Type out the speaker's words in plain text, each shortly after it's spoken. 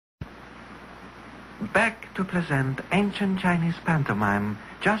Back to present ancient Chinese pantomime,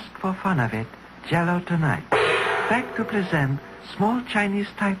 just for fun of it, Jello tonight. Back to present small Chinese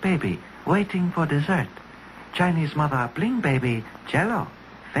type baby waiting for dessert. Chinese mother bling baby Jello,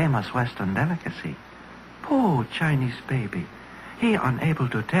 famous Western delicacy. Poor Chinese baby. He unable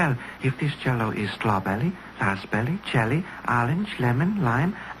to tell if this Jello is strawberry, raspberry, jelly, orange, lemon,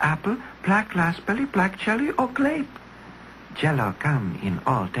 lime, apple, black raspberry, black jelly, or grape. Jello come in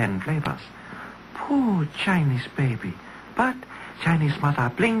all 10 flavors. Poor Chinese baby. But Chinese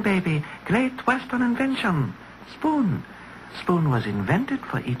mother bling baby, great Western invention. Spoon. Spoon was invented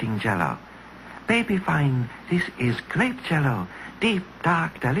for eating Jello. Baby find this is grape Jello. Deep,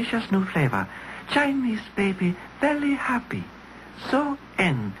 dark, delicious new flavor. Chinese baby very happy. So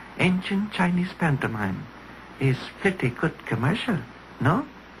end ancient Chinese pantomime. Is pretty good commercial, no?